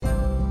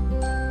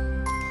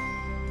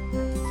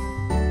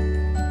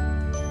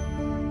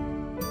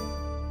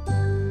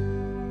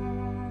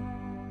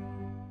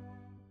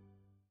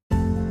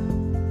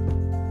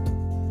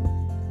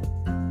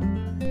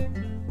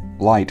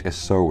Light is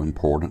so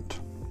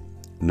important.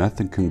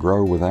 Nothing can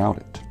grow without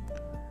it.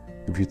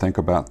 If you think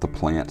about the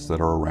plants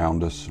that are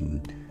around us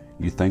and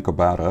you think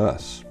about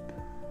us,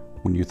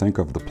 when you think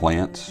of the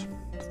plants,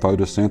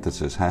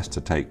 photosynthesis has to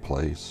take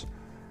place.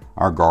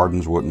 Our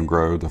gardens wouldn't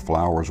grow, the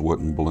flowers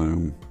wouldn't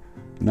bloom.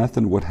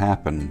 Nothing would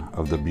happen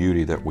of the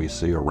beauty that we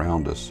see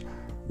around us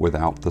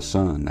without the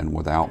sun and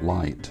without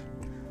light.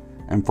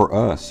 And for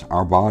us,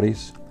 our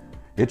bodies,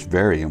 it's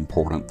very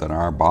important that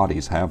our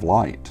bodies have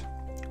light.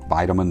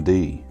 Vitamin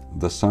D,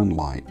 the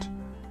sunlight.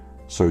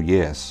 So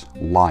yes,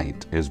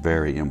 light is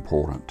very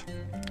important.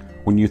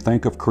 When you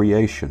think of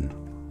creation,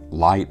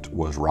 light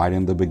was right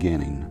in the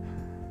beginning.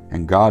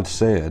 And God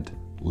said,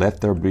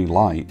 "Let there be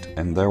light,"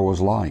 and there was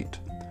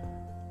light.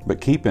 But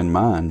keep in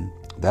mind,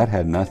 that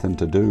had nothing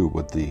to do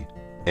with the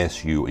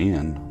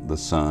sun, the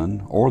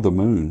sun, or the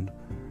moon.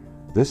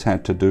 This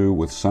had to do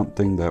with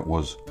something that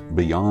was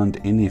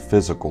beyond any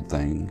physical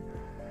thing.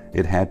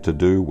 It had to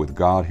do with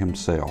God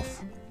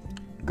Himself.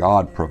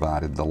 God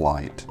provided the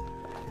light.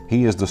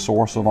 He is the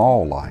source of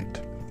all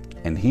light,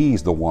 and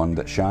He's the one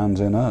that shines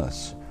in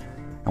us.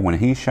 And when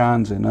He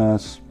shines in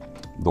us,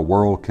 the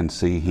world can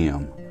see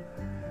Him.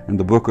 In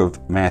the book of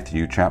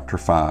Matthew, chapter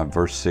 5,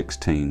 verse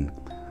 16,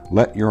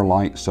 "Let your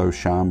light so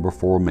shine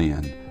before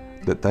men,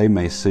 that they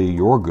may see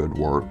your good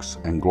works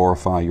and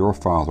glorify your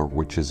Father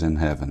which is in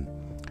heaven."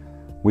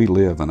 We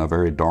live in a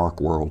very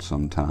dark world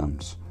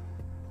sometimes.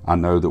 I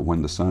know that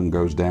when the sun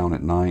goes down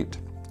at night,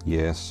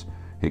 yes,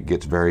 it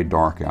gets very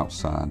dark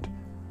outside,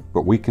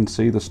 but we can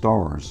see the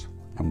stars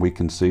and we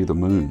can see the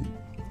moon.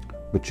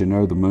 But you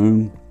know, the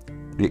moon,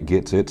 it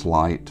gets its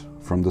light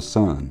from the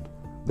sun,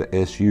 the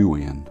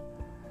sun.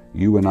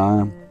 You and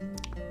I,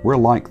 we're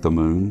like the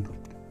moon.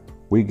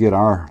 We get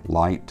our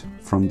light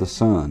from the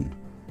sun,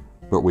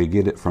 but we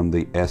get it from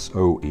the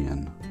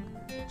sun.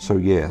 So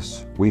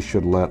yes, we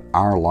should let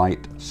our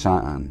light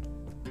shine.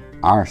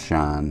 Our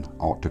shine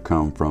ought to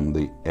come from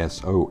the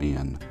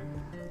sun.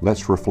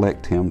 Let's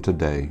reflect Him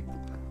today,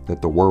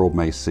 that the world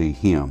may see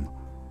Him.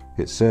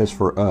 It says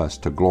for us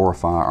to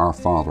glorify our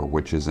Father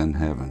which is in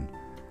heaven.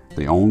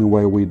 The only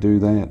way we do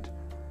that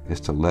is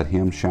to let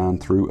Him shine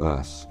through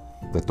us,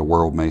 that the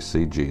world may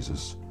see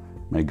Jesus.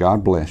 May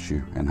God bless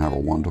you and have a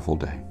wonderful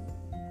day.